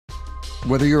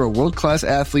Whether you're a world-class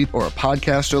athlete or a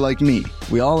podcaster like me,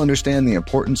 we all understand the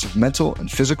importance of mental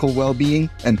and physical well-being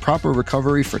and proper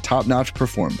recovery for top-notch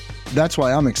performance. That's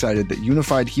why I'm excited that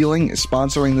Unified Healing is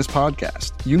sponsoring this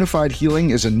podcast. Unified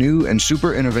Healing is a new and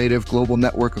super innovative global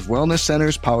network of wellness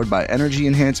centers powered by Energy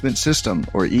Enhancement System,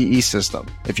 or EE System.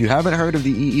 If you haven't heard of the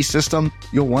EE System,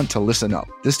 you'll want to listen up.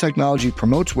 This technology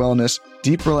promotes wellness,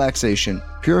 deep relaxation,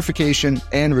 purification,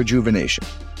 and rejuvenation.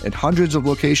 In hundreds of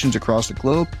locations across the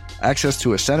globe, access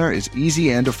to a center is easy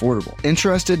and affordable.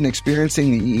 Interested in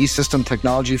experiencing the EE System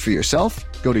technology for yourself?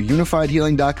 Go to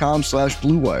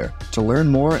unifiedhealing.com/bluewire to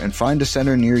learn more and find a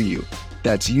center near you.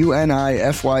 That's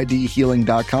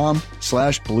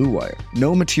unifydhealing.com/bluewire.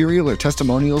 No material or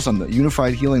testimonials on the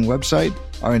Unified Healing website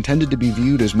are intended to be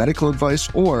viewed as medical advice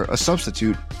or a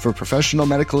substitute for professional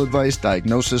medical advice,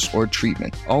 diagnosis, or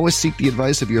treatment. Always seek the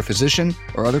advice of your physician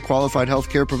or other qualified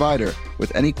healthcare provider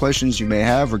with any questions you may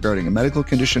have regarding a medical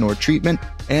condition or treatment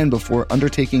and before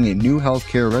undertaking a new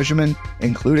healthcare regimen,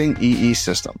 including EE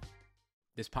System.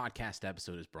 This podcast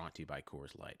episode is brought to you by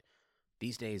Coors Light.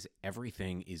 These days,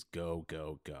 everything is go,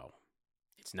 go, go.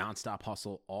 It's nonstop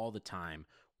hustle all the time.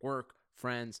 Work,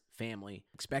 friends, family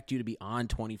expect you to be on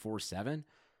 24/7.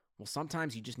 Well,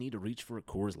 sometimes you just need to reach for a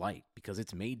Coors Light because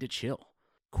it's made to chill.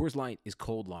 Coors Light is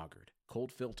cold lagered,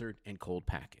 cold filtered, and cold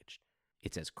packaged.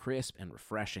 It's as crisp and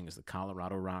refreshing as the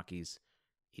Colorado Rockies.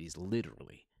 It is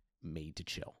literally made to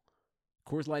chill.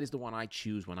 Coors Light is the one I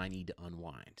choose when I need to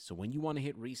unwind. So when you want to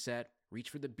hit reset,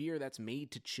 reach for the beer that's made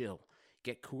to chill.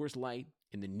 Get Coors Light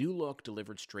in the new look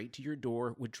delivered straight to your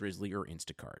door with Drizzly or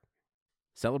Instacart.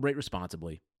 Celebrate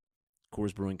responsibly.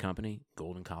 Coors Brewing Company,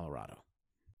 Golden, Colorado.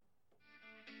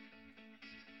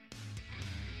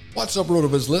 What's up,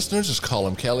 RotoViz listeners? It's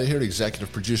Colin Kelly here,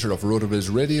 executive producer of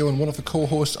RotoViz Radio and one of the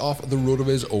co-hosts of the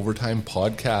RotoViz Overtime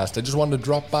podcast. I just wanted to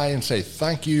drop by and say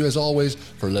thank you, as always,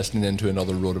 for listening in to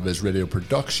another RotoViz Radio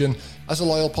production. As a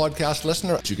loyal podcast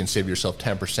listener, you can save yourself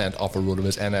 10% off a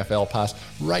RotoViz NFL pass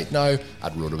right now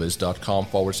at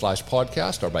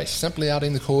rotoviz.com/podcast or by simply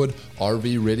adding the code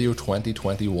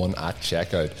RVRadio2021 at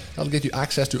checkout. That'll get you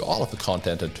access to all of the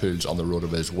content and tools on the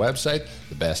RotoViz website,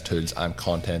 the best tools and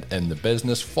content in the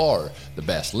business for the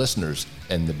best listeners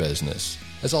in the business.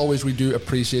 As always, we do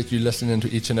appreciate you listening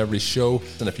to each and every show,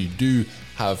 and if you do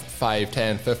have 5,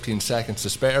 10, 15 seconds to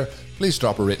spare, please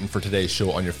drop a rating for today's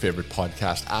show on your favorite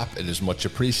podcast app. It is much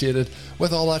appreciated.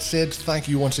 With all that said, thank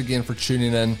you once again for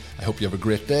tuning in. I hope you have a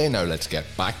great day. Now let's get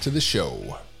back to the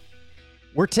show.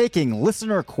 We're taking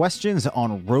listener questions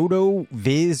on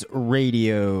RotoViz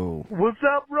Radio. What's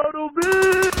up,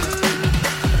 RotoViz?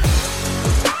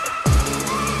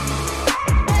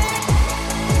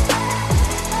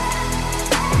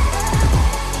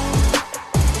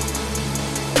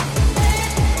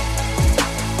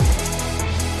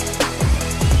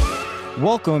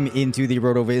 Welcome into the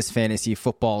RotoViz Fantasy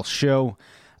Football Show.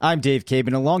 I'm Dave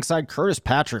Cabin alongside Curtis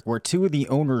Patrick. We're two of the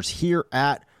owners here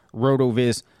at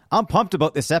RotoViz. I'm pumped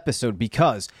about this episode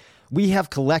because we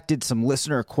have collected some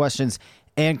listener questions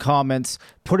and comments,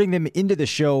 putting them into the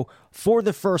show for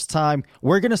the first time.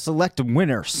 We're going to select a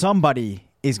winner. Somebody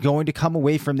is going to come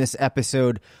away from this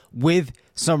episode with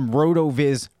some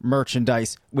RotoViz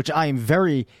merchandise, which I am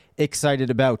very excited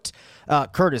about.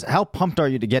 Curtis, how pumped are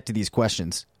you to get to these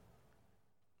questions?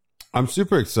 I'm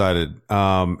super excited.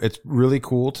 It's really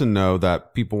cool to know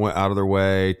that people went out of their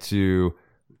way to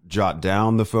jot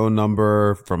down the phone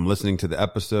number from listening to the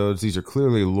episodes. These are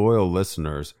clearly loyal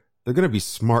listeners. They're going to be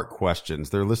smart questions.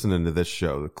 They're listening to this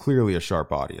show. They're clearly a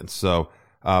sharp audience. So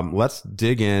let's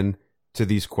dig in to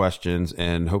these questions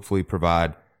and hopefully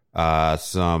provide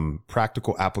some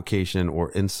practical application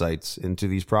or insights into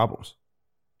these problems.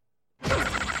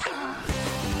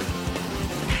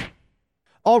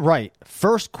 All right,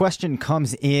 first question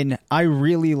comes in. I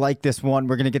really like this one.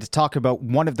 We're going to get to talk about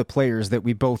one of the players that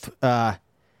we both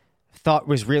thought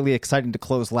was really exciting to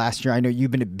close last year. I know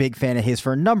you've been a big fan of his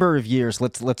for a number of years.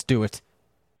 Let's do it.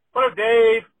 What up,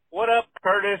 Dave? What up,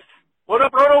 Curtis? What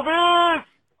up, RotoViz?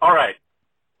 All right.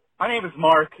 My name is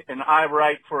Mark, and I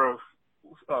write for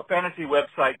a fantasy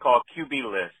website called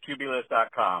QBList,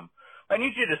 QBList.com. I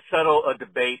need you to settle a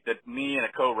debate that me and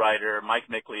a co-writer, Mike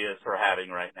Miklius, are having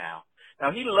right now. Now,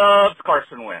 he loves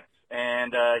Carson Wentz,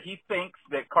 and he thinks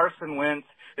that Carson Wentz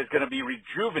is going to be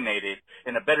rejuvenated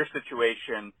in a better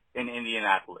situation in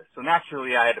Indianapolis. So,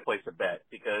 naturally, I had to place a bet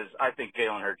because I think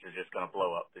Jalen Hurts is just going to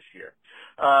blow up this year.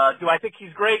 Do I think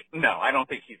he's great? No, I don't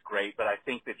think he's great, but I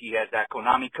think that he has that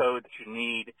Konami code that you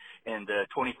need in the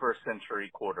 21st century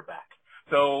quarterback.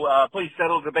 So, please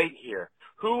settle the debate here.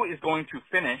 Who is going to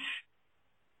finish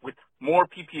with more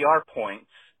PPR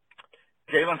points,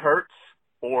 Jalen Hurts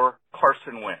or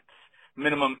Carson Wentz?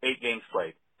 minimum 8 games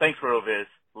played. Thanks, RotoViz.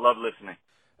 Love listening.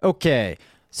 Okay,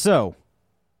 so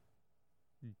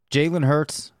Jalen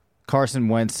Hurts, Carson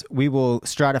Wentz. We will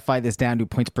stratify this down to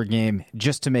points per game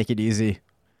just to make it easy.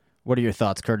 What are your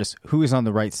thoughts, Curtis? Who is on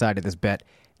the right side of this bet?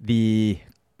 The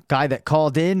guy that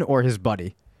called in or his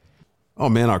buddy? Oh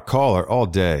man, our caller all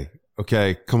day.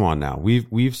 Okay, come on now.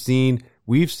 We've seen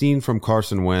from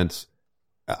Carson Wentz,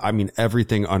 I mean,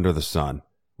 everything under the sun.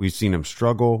 We've seen him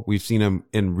struggle. We've seen him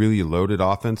in really loaded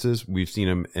offenses. We've seen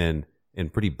him in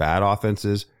pretty bad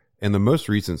offenses. And the most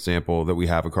recent sample that we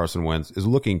have of Carson Wentz is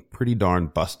looking pretty darn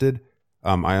busted.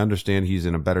 I understand he's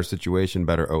in a better situation,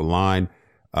 better O-line.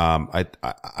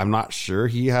 I'm not sure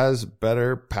he has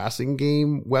better passing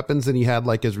game weapons than he had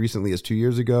like as recently as 2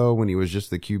 years ago when he was just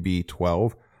the QB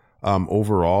 12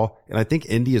 overall. And I think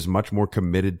Indy is much more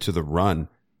committed to the run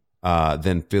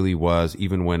than Philly was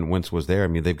even when Wentz was there. I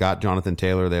mean, they've got Jonathan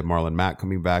Taylor, they have Marlon Mack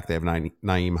coming back, they have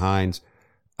Nyheim Hines.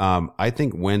 I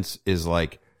think Wentz is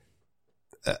like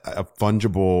a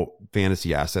fungible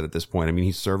fantasy asset at this point. I mean,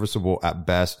 he's serviceable at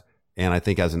best. And I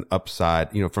think as an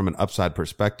upside, from an upside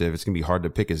perspective, it's going to be hard to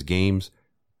pick his games.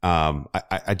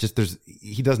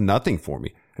 He does nothing for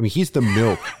me. I mean, he's the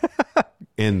milk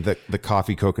in the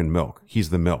coffee, Coke, and milk.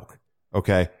 He's the milk.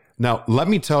 Okay. Now let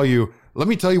me tell you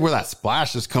where that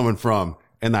splash is coming from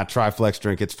in that Triflex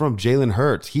drink. It's from Jalen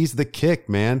Hurts. He's the kick,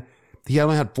 man. He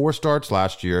only had 4 starts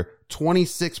last year,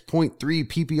 26.3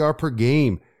 PPR per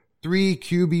game, 3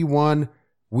 QB1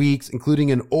 weeks,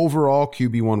 including an overall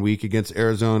QB1 week against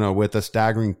Arizona with a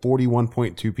staggering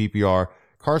 41.2 PPR.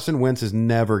 Carson Wentz is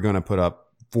never going to put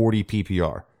up 40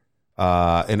 PPR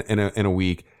in a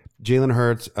week. Jalen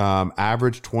Hurts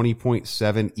averaged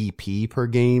 20.7 EP per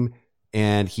game,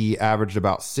 and he averaged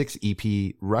about 6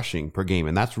 EP rushing per game.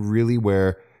 And that's really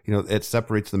where, it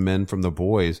separates the men from the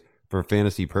boys for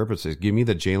fantasy purposes. Give me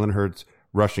the Jalen Hurts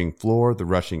rushing floor, the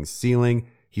rushing ceiling.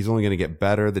 He's only going to get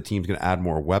better. The team's going to add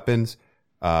more weapons.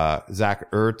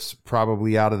 Zach Ertz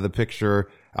probably out of the picture.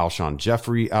 Alshon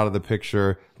Jeffrey out of the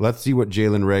picture. Let's see what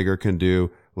Jalen Reagor can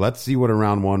do. Let's see what a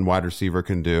round 1 wide receiver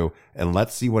can do. And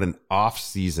let's see what an off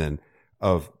season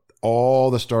of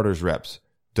all the starters reps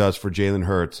does for Jalen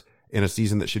Hurts in a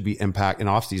season that should be an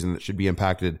off season that should be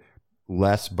impacted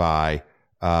less by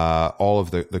all of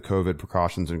the COVID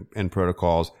precautions and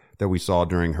protocols that we saw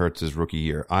during Hurts' rookie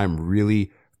year. I'm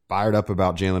really fired up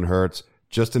about Jalen Hurts.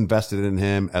 Just invested in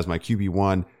him as my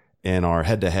QB1 in our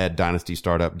head-to-head dynasty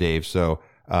startup, Dave. So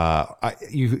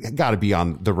you got to be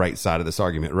on the right side of this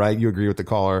argument, right? You agree with the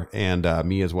caller and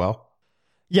me as well?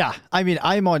 Yeah, I mean,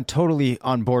 I'm totally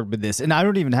on board with this, and I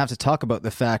don't even have to talk about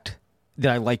the fact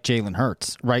that I like Jalen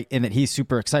Hurts, right, and that he's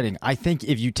super exciting. I think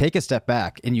if you take a step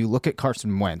back and you look at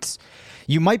Carson Wentz,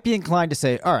 you might be inclined to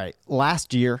say, all right,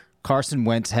 last year Carson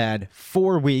Wentz had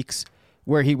 4 weeks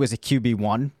where he was a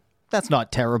QB1. That's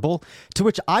not terrible. To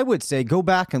which I would say, go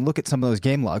back and look at some of those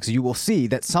game logs. You will see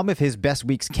that some of his best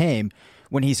weeks came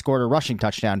when he scored a rushing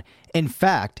touchdown. In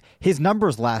fact, his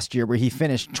numbers last year, where he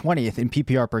finished 20th in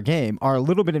PPR per game, are a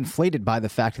little bit inflated by the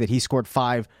fact that he scored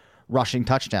 5 rushing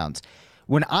touchdowns.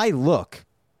 When I look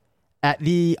at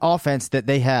the offense that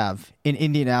they have in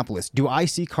Indianapolis, do I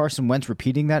see Carson Wentz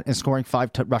repeating that and scoring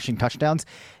 5 rushing touchdowns?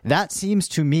 That seems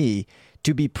to me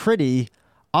to be pretty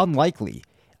unlikely.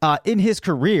 In his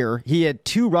career, he had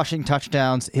 2 rushing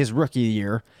touchdowns his rookie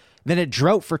year, then a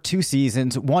drought for 2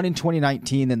 seasons, 1 in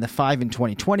 2019 and the 5 in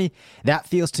 2020. That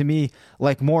feels to me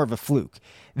like more of a fluke.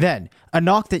 Then, a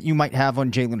knock that you might have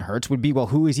on Jalen Hurts would be, well,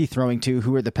 who is he throwing to?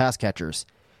 Who are the pass catchers?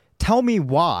 Tell me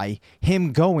why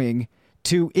him going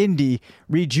to Indy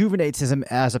rejuvenates him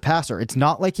as a passer. It's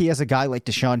not like he has a guy like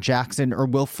Deshaun Jackson or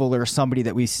Will Fuller, somebody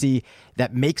that we see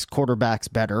that makes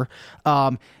quarterbacks better.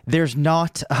 There's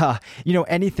not,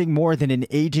 anything more than an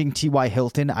aging T.Y.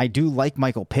 Hilton. I do like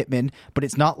Michael Pittman, but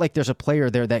it's not like there's a player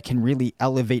there that can really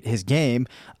elevate his game.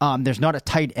 There's not a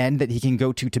tight end that he can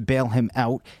go to bail him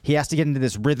out. He has to get into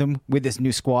this rhythm with this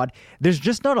new squad. There's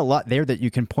just not a lot there that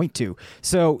you can point to.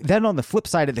 So then on the flip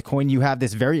side of the coin, you have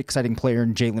this very exciting player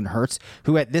in Jalen Hurts,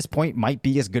 who at this point might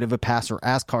be as good of a passer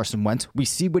as Carson Wentz. We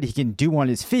see what he can do on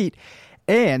his feet.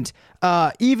 And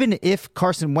even if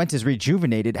Carson Wentz is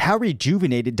rejuvenated, how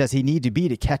rejuvenated does he need to be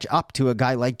to catch up to a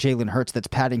guy like Jalen Hurts that's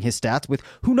padding his stats with,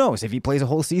 who knows, if he plays a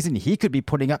whole season, he could be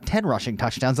putting up 10 rushing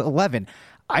touchdowns at 11.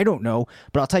 I don't know,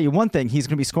 but I'll tell you one thing, he's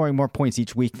going to be scoring more points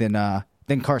each week than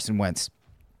Carson Wentz.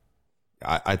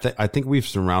 I think we've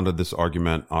surrounded this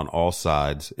argument on all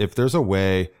sides. If there's a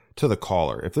way to the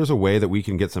caller, if there's a way that we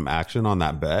can get some action on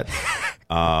that bet,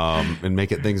 and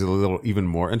make it things a little even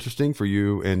more interesting for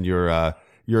you and your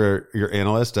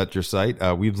analyst at your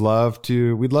site, we'd love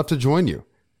to join you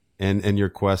in your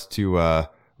quest to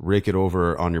rake it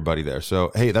over on your buddy there.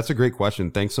 So, hey, that's a great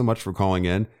question. Thanks so much for calling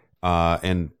in.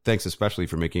 And thanks especially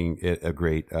for making it a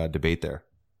great debate there.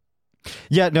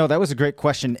 Yeah, no, that was a great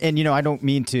question. And, I don't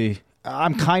mean to,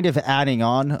 I'm kind of adding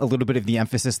on a little bit of the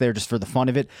emphasis there just for the fun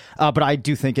of it. But I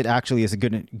do think it actually is a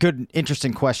good,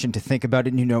 interesting question to think about.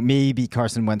 And, maybe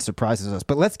Carson Wentz surprises us.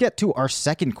 But let's get to our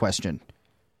second question.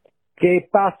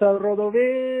 ¿Qué pasa,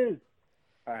 RotoViz?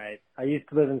 All right. I used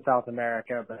to live in South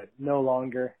America, but no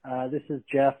longer. This is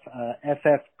Jeff,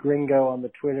 FF Gringo on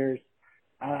the Twitters.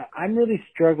 I'm really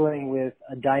struggling with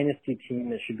a dynasty team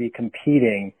that should be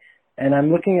competing. And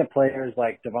I'm looking at players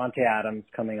like Davante Adams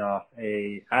coming off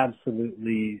a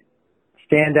absolutely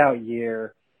standout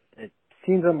year. It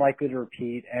seems unlikely to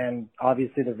repeat, and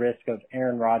obviously the risk of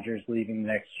Aaron Rodgers leaving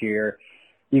next year.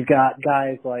 You've got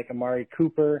guys like Amari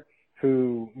Cooper,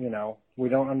 who, we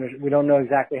don't know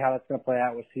exactly how that's going to play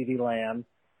out with CeeDee Lamb,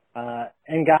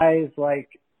 and guys like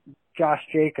Josh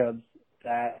Jacobs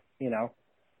that,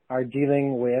 are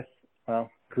dealing with,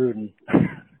 Gruden's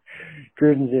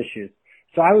issues.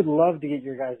 So I would love to get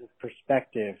your guys'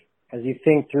 perspective as you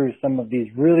think through some of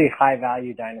these really high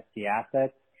value dynasty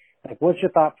assets. Like, what's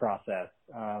your thought process?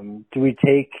 Do we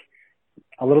take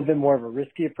a little bit more of a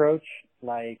risky approach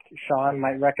like Sean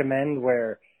might recommend,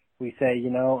 where we say,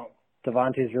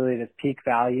 Davante's really at his peak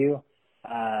value.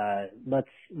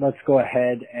 Let's go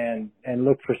ahead and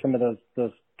look for some of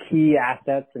those key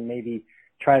assets and maybe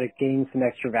try to gain some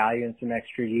extra value in some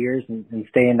extra years and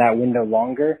stay in that window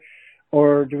longer?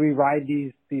 Or do we ride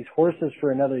these horses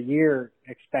for another year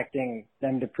expecting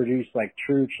them to produce like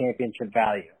true championship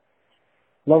value?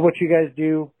 Love what you guys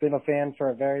do. Been a fan for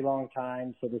a very long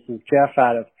time. So this is Jeff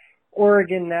out of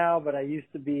Oregon now, but I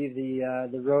used to be the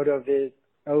RotoViz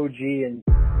OG. And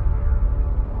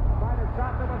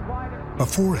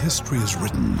before history is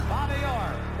written,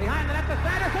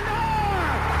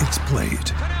 it's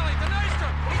played.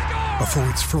 Before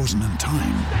it's frozen in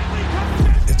time,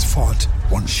 it's fought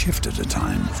one shift at a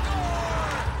time.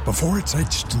 Before it's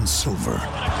etched in silver,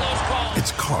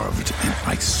 it's carved in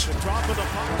ice.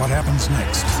 What happens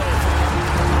next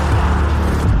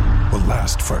will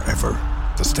last forever.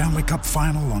 The Stanley Cup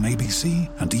Final on ABC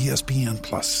and ESPN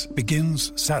Plus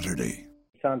begins Saturday.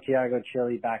 Santiago,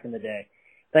 Chile, back in the day.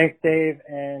 Thanks, Dave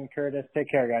and Curtis.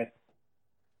 Take care, guys.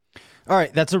 All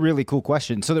right, that's a really cool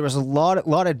question. So there was a lot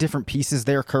of different pieces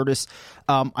there, Curtis.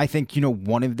 I think,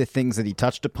 one of the things that he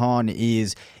touched upon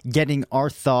is getting our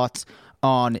thoughts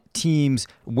on teams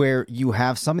where you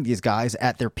have some of these guys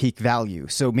at their peak value.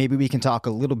 So maybe we can talk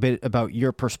a little bit about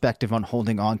your perspective on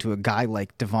holding on to a guy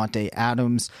like Davante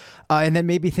Adams, and then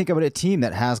maybe think about a team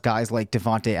that has guys like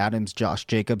Davante Adams, Josh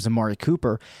Jacobs, Amari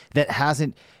Cooper that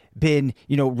hasn't been,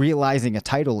 realizing a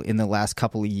title in the last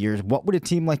couple of years. What would a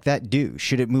team like that do?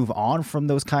 Should it move on from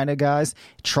those kind of guys,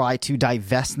 try to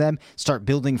divest them, start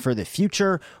building for the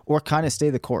future, or kind of stay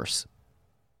the course?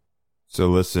 So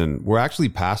listen, we're actually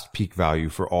past peak value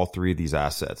for all three of these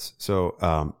assets. So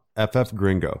FF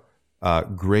Gringo,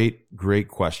 great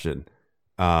question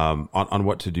on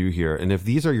what to do here. And if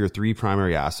these are your three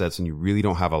primary assets and you really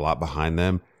don't have a lot behind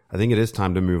them, I think it is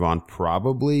time to move on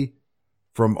probably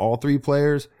from all three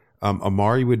players.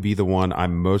 Amari would be the one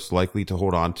I'm most likely to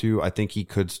hold on to. I think he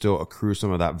could still accrue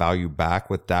some of that value back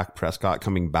with Dak Prescott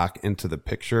coming back into the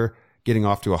picture, getting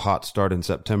off to a hot start in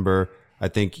September. I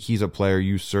think he's a player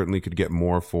you certainly could get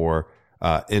more for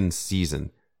in season.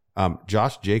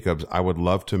 Josh Jacobs, I would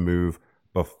love to move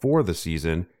before the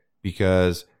season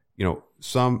because,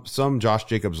 some Josh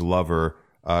Jacobs lover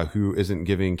who isn't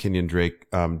giving Kenyon Drake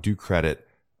due credit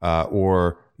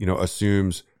or,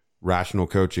 assumes rational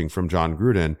coaching from John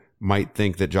Gruden might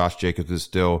think that Josh Jacobs is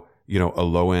still, a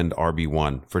low-end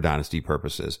RB1 for dynasty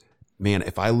purposes. Man,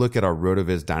 if I look at our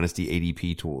RotoViz Dynasty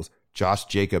ADP tools, Josh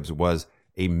Jacobs was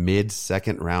a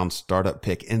mid-second round startup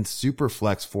pick in super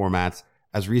flex formats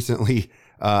as recently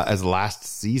as last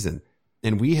season.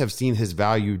 And we have seen his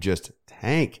value just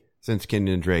tank since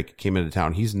Kenyon Drake came into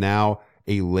town. He's now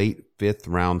a late fifth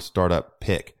round startup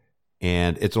pick.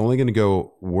 And it's only going to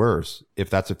go worse if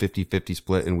that's a 50-50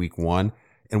 split in week one.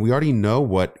 And we already know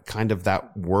what kind of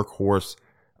that workhorse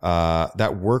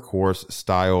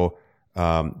style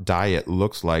diet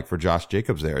looks like for Josh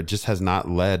Jacobs there. It just has not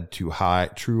led to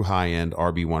true high-end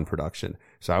RB1 production.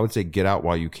 So I would say get out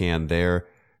while you can there.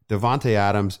 Davante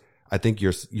Adams, I think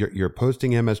you're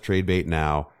posting him as trade bait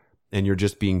now, and you're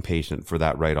just being patient for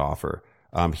that right offer.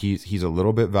 He's a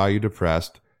little bit value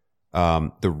depressed.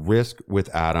 The risk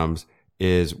with Adams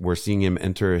is we're seeing him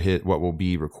enter what will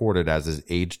be recorded as his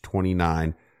age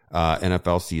 29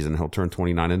 NFL season. He'll turn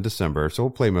 29 in December, so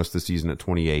he'll play most of the season at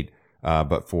 28.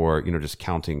 But for just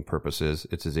counting purposes,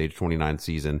 it's his age 29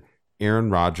 season. Aaron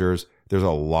Rodgers, there's a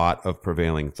lot of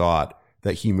prevailing thought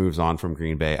that he moves on from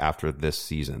Green Bay after this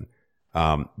season.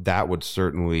 That would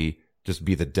certainly just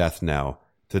be the death knell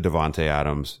to Davante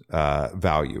Adams'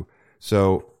 value.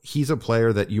 So he's a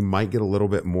player that you might get a little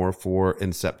bit more for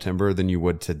in September than you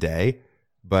would today.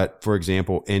 But for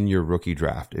example, in your rookie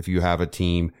draft, if you have a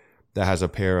team that has a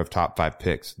pair of top 5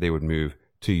 picks, they would move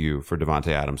to you for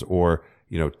Davante Adams, or,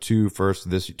 2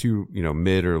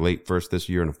 mid or late first this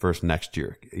year and a first next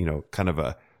year, kind of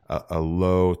a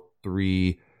low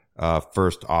 3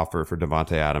 first offer for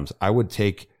Davante Adams. I would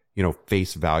take,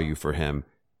 face value for him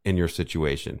in your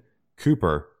situation.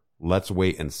 Cooper, let's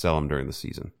wait and sell him during the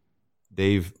season.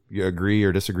 Dave, you agree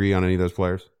or disagree on any of those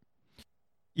players?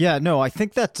 Yeah, no, I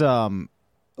think that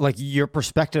like your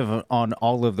perspective on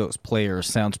all of those players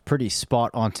sounds pretty spot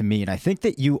on to me. And I think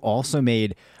that you also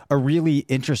made a really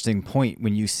interesting point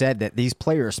when you said that these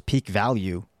players' peak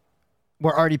value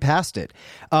were already past it.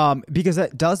 Because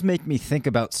that does make me think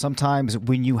about sometimes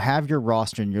when you have your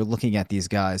roster and you're looking at these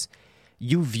guys,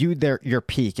 you viewed your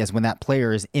peak as when that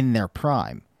player is in their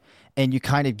prime. And you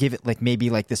kind of give it maybe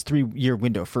this 3-year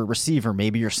window for a receiver.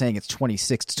 Maybe you're saying it's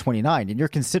 26 to 29, and you're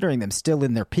considering them still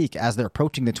in their peak as they're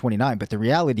approaching the 29. But the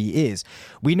reality is,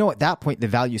 we know at that point the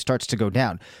value starts to go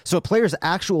down. So a player's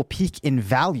actual peak in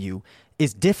value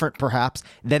is different perhaps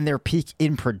than their peak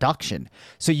in production.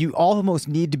 So you almost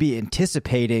need to be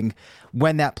anticipating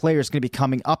when that player is going to be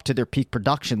coming up to their peak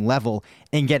production level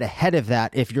and get ahead of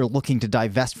that if you're looking to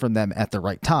divest from them at the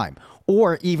right time.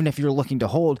 Or even if you're looking to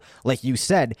hold, like you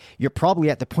said, you're probably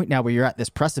at the point now where you're at this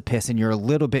precipice and you're a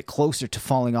little bit closer to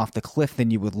falling off the cliff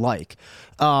than you would like.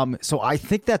 So I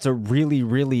think that's a really,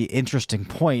 really interesting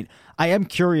point. I am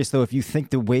curious, though, if you think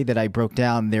the way that I broke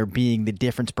down there being the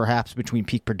difference perhaps between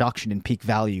peak production and peak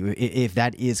value, if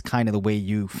that is kind of the way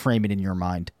you frame it in your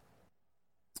mind.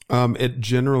 It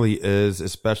generally is,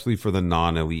 especially for the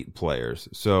non-elite players.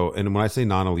 So, and when I say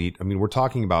non-elite, I mean, we're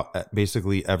talking about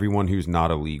basically everyone who's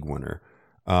not a league winner.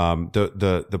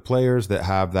 The players that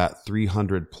have that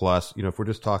 300 plus, if we're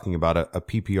just talking about a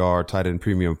PPR tight end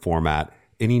premium format,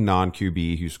 any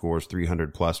non-QB who scores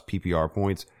 300 plus PPR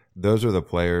points, those are the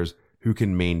players who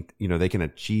can they can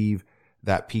achieve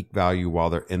that peak value while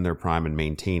they're in their prime and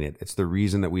maintain it. It's the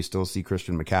reason that we still see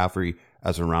Christian McCaffrey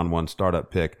as a round 1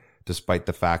 startup pick, despite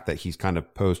the fact that he's kind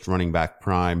of post running back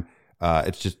prime.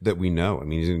 It's just that we know. I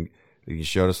mean, he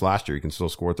showed us last year he can still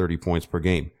score 30 points per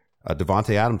game.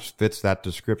 Davante Adams fits that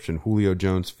description. Julio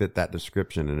Jones fit that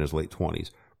description in his late 20s.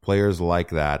 Players like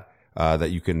that that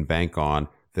you can bank on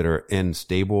that are in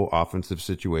stable offensive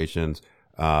situations,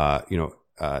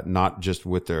 not just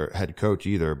with their head coach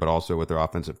either, but also with their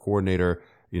offensive coordinator.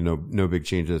 No big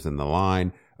changes in the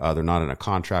line. They're not in a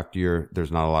contract year.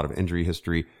 There's not a lot of injury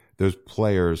history. Those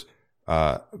players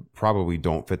probably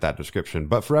don't fit that description.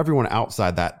 But for everyone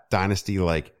outside that dynasty,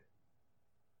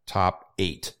 top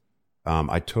 8,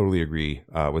 I totally agree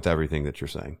with everything that you're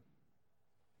saying.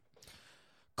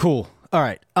 Cool. All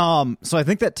right. So I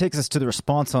think that takes us to the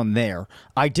response on there.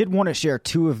 I did want to share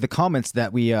 2 of the comments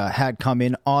that we had come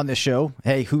in on the show.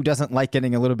 Hey, who doesn't like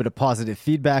getting a little bit of positive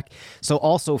feedback? So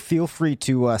also feel free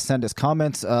to send us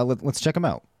comments. Let's check them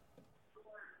out.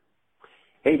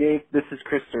 Hey, Dave. This is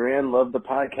Chris Duran. Love the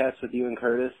podcast with you and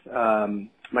Curtis.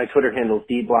 My Twitter handle is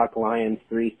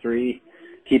dblocklions33.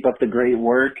 Keep up the great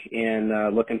work,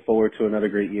 and looking forward to another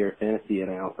great year of fantasy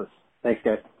analysis. Thanks,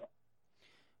 guys.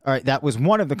 All right, that was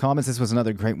one of the comments. This was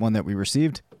another great one that we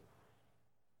received.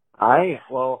 Hi.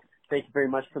 Well, thank you very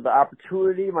much for the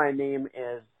opportunity. My name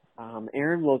is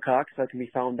Aaron Wilcox. I can be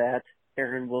found at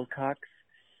Aaron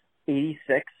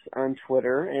Wilcox86 on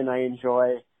Twitter, and I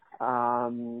enjoy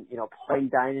playing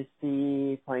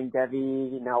Dynasty, playing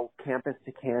Devy, now Campus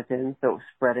to Canton, so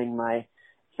spreading my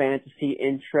fantasy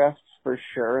interests for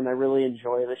sure, and I really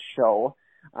enjoy the show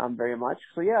very much.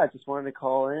 So, yeah, I just wanted to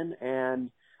call in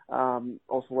and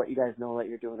also let you guys know that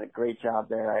you're doing a great job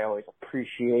there. I always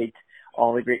appreciate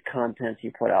all the great content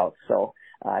you put out. So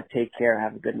take care.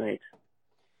 Have a good night.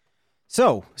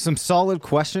 So, some solid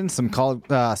questions, some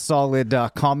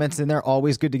solid comments in there.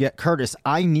 Always good to get. Curtis,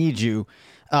 I need you.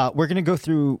 We're going to go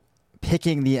through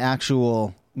picking the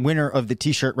actual winner of the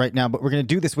T-shirt right now, but we're going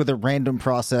to do this with a random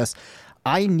process.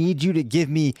 I need you to give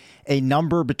me a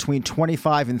number between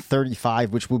 25 and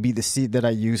 35, which will be the seed that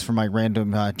I use for my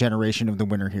random generation of the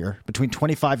winner here. Between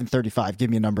 25 and 35,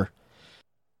 give me a number.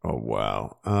 Oh,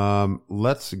 wow.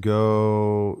 Let's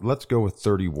go with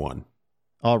 31.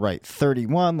 All right,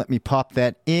 31. Let me pop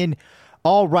that in.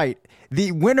 All right,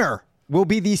 the winner will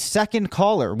be the second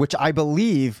caller, which I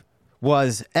believe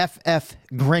was FF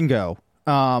Gringo.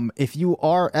 If you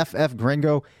are FF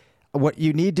Gringo, what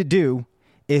you need to do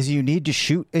is you need to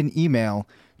shoot an email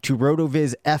to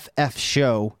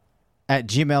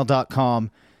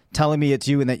rotovizffshow@gmail.com telling me it's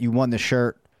you and that you won the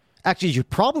shirt. Actually, you should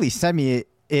probably send me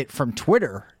it from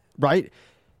Twitter, right?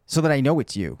 So that I know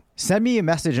it's you. Send me a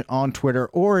message on Twitter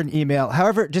or an email.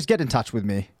 However, just get in touch with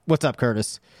me. What's up,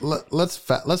 Curtis? Let's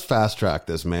fast track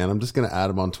this, man. I'm just going to add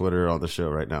him on Twitter on the show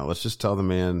right now. Let's just tell the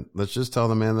man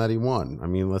that he won. I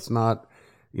mean, let's not,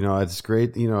 it's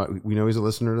great. We know he's a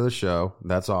listener to the show.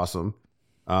 That's awesome.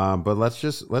 But let's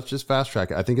just fast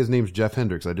track it. I think his name's Jeff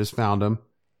Hendricks. I just found him.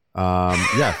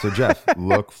 So Jeff,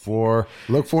 look for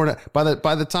it. By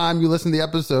the time you listen to the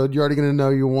episode, you're already going to know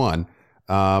you won.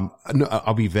 No,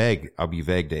 I'll be vague,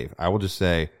 Dave. I will just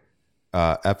say,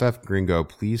 FF Gringo,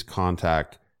 please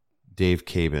contact Dave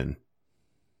Cabin.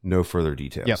 No further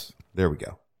details. Yep. There we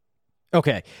go.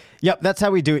 Okay. Yep. That's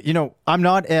how we do it. I'm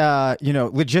not,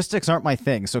 logistics aren't my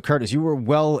thing. So Curtis, you were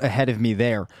well ahead of me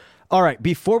there. All right.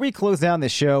 Before we close down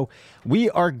this show, we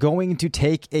are going to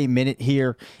take a minute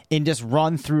here and just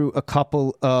run through a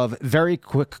couple of very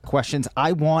quick questions.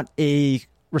 I want a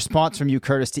response from you,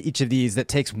 Curtis, to each of these that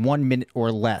takes 1 minute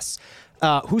or less.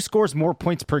 Who scores more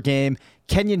points per game,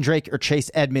 Kenyon Drake or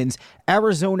Chase Edmonds?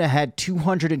 Arizona had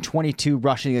 222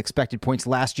 rushing expected points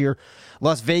last year.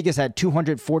 Las Vegas had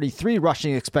 243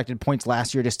 rushing expected points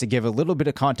last year, just to give a little bit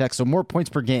of context. So more points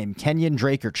per game, Kenyon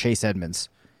Drake or Chase Edmonds?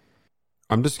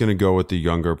 I'm just going to go with the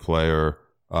younger player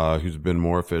who's been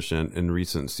more efficient in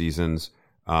recent seasons,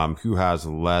 who has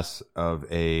less of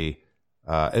a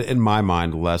in my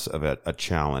mind, less of a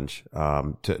challenge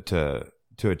to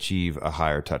achieve a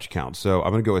higher touch count. So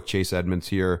I'm going to go with Chase Edmonds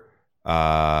here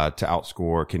to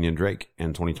outscore Kenyon Drake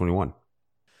in 2021.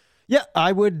 Yeah,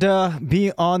 I would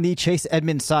be on the Chase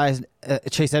Edmonds side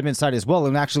as well.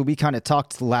 And actually, we kind of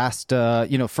talked last,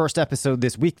 first episode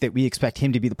this week that we expect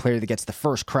him to be the player that gets the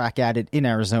first crack at it in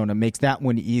Arizona. Makes that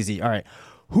one easy. All right,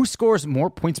 who scores more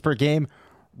points per game,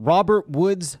 Robert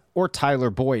Woods or Tyler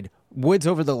Boyd? Woods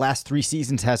over the last 3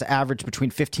 seasons has averaged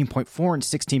between 15.4 and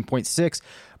 16.6.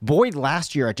 Boyd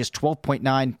last year at just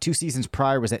 12.9. 2 seasons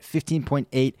prior was at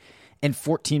 15.8 and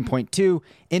 14.2.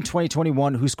 In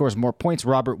 2021, who scores more points,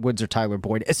 Robert Woods or Tyler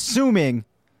Boyd? Assuming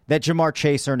that Jamar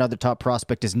Chase or another top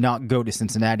prospect does not go to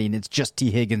Cincinnati and it's just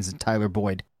T. Higgins and Tyler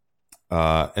Boyd.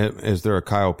 Is there a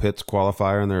Kyle Pitts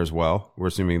qualifier in there as well? We're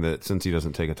assuming that since he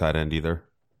doesn't take a tight end either.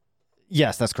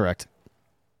 Yes, that's correct.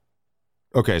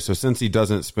 Okay, so since he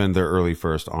doesn't spend their early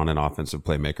first on an offensive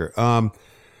playmaker,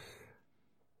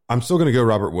 I'm still going to go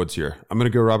Robert Woods here. I'm going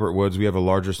to go Robert Woods. We have a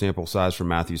larger sample size from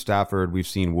Matthew Stafford. We've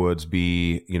seen Woods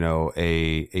be,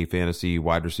 a fantasy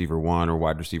wide receiver 1 or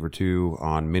wide receiver 2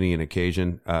 on many an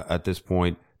occasion at this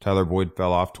point. Tyler Boyd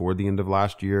fell off toward the end of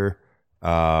last year.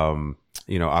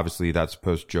 Obviously that's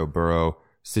post Joe Burrow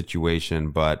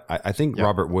situation, but I think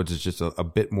Robert Woods is just a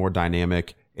bit more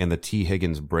dynamic. And the T.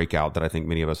 Higgins breakout that I think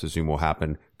many of us assume will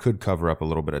happen could cover up a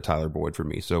little bit of Tyler Boyd for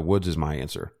me. So Woods is my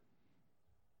answer.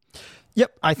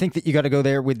 Yep, I think that you got to go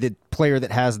there with the player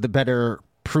that has the better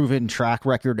proven track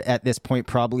record at this point,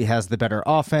 probably has the better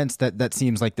offense. That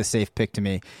seems like the safe pick to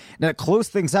me. Now, to close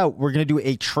things out, we're going to do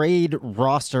a trade,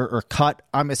 roster, or cut.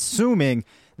 I'm assuming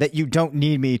that you don't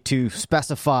need me to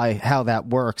specify how that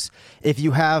works. If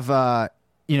you have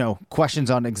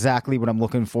questions on exactly what I'm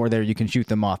looking for there, you can shoot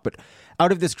them off. But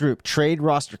out of this group, trade,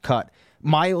 roster, cut,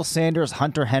 Miles Sanders,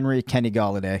 Hunter Henry, Kenny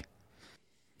Golladay.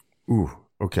 Ooh,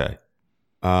 okay.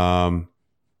 I'm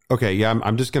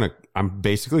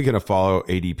basically going to follow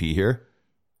ADP here.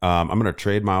 I'm going to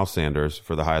trade Miles Sanders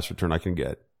for the highest return I can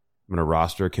get. I'm going to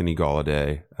roster Kenny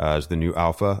Golladay as the new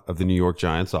alpha of the New York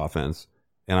Giants offense.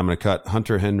 And I'm going to cut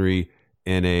Hunter Henry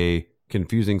in a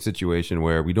confusing situation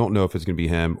where we don't know if it's going to be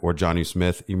him or Jonnu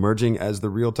Smith emerging as the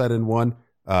real tight end 1.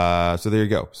 So there you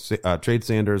go. Trade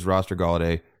Sanders, roster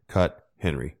Golladay, cut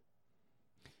Henry.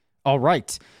 All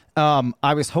right.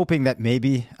 I was hoping that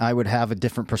maybe I would have a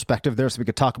different perspective there so we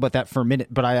could talk about that for a minute,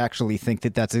 but I actually think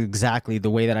that that's exactly the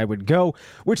way that I would go,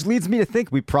 which leads me to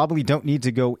think we probably don't need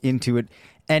to go into it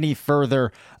any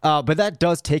further. But that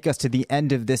does take us to the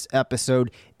end of this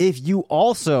episode. If you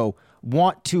also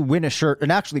want to win a shirt,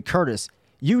 and actually, Curtis,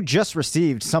 you just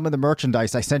received some of the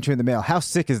merchandise I sent you in the mail. How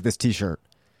sick is this t-shirt?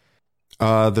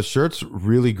 The shirt's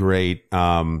really great.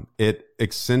 It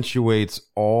accentuates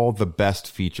all the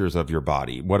best features of your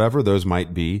body, whatever those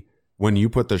might be. When you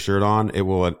put the shirt on, it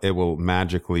will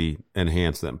magically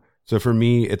enhance them. So for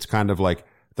me, it's kind of like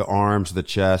the arms, the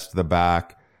chest, the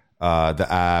back, the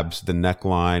abs, the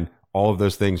neckline, all of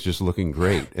those things just looking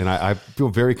great. And I feel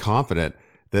very confident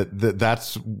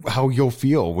that's how you'll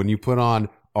feel when you put on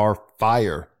our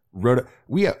fire.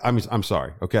 I'm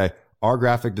sorry. Okay. Our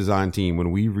graphic design team, when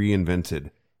we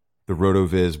reinvented the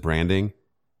RotoViz branding,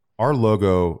 our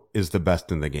logo is the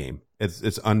best in the game. It's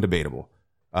undebatable.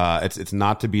 It's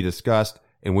not to be discussed.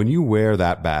 And when you wear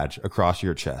that badge across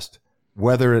your chest,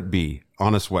 whether it be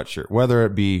on a sweatshirt, whether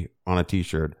it be on a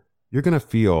t-shirt, you're going to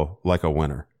feel like a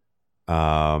winner.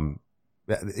 That's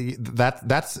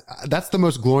the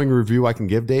most glowing review I can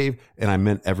give, Dave, and I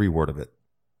meant every word of it.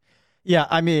 Yeah,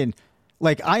 I mean,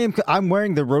 like I'm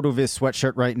wearing the RotoViz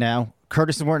sweatshirt right now.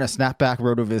 Curtis is wearing a snapback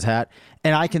RotoViz hat,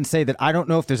 and I can say that I don't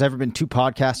know if there's ever been two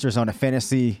podcasters on a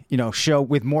fantasy, show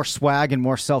with more swag and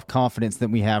more self-confidence than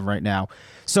we have right now.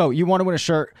 So you want to win a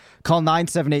shirt, call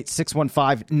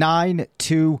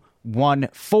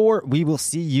 978-615-9214. We will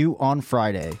see you on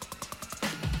Friday.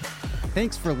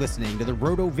 Thanks for listening to the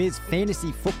RotoViz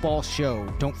Fantasy Football Show.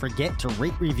 Don't forget to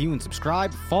rate, review, and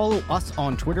subscribe. Follow us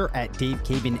on Twitter at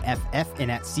DaveCabanFF and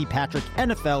at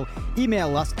CPatrickNFL.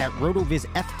 Email us at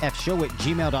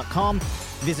rotovizffshow@gmail.com.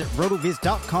 Visit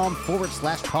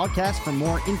rotoviz.com/podcast for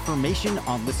more information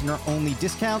on listener-only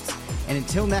discounts. And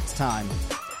until next time,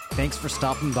 thanks for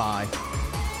stopping by.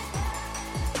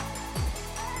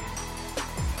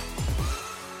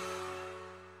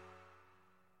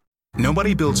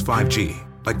 Nobody builds 5G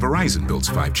like Verizon builds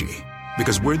 5G,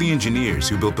 because we're the engineers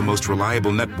who built the most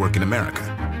reliable network in America.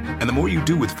 And the more you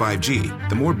do with 5G,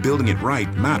 the more building it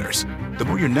right matters. The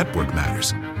more your network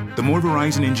matters. The more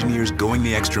Verizon engineers going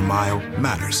the extra mile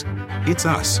matters. It's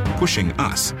us pushing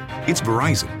us. It's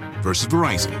Verizon versus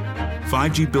Verizon.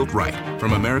 5G built right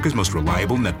from America's most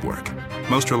reliable network.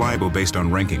 Most reliable based on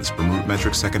rankings from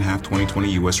RootMetrics second half 2020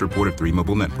 U.S. report of 3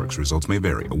 mobile networks. Results may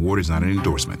vary. Award is not an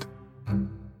endorsement.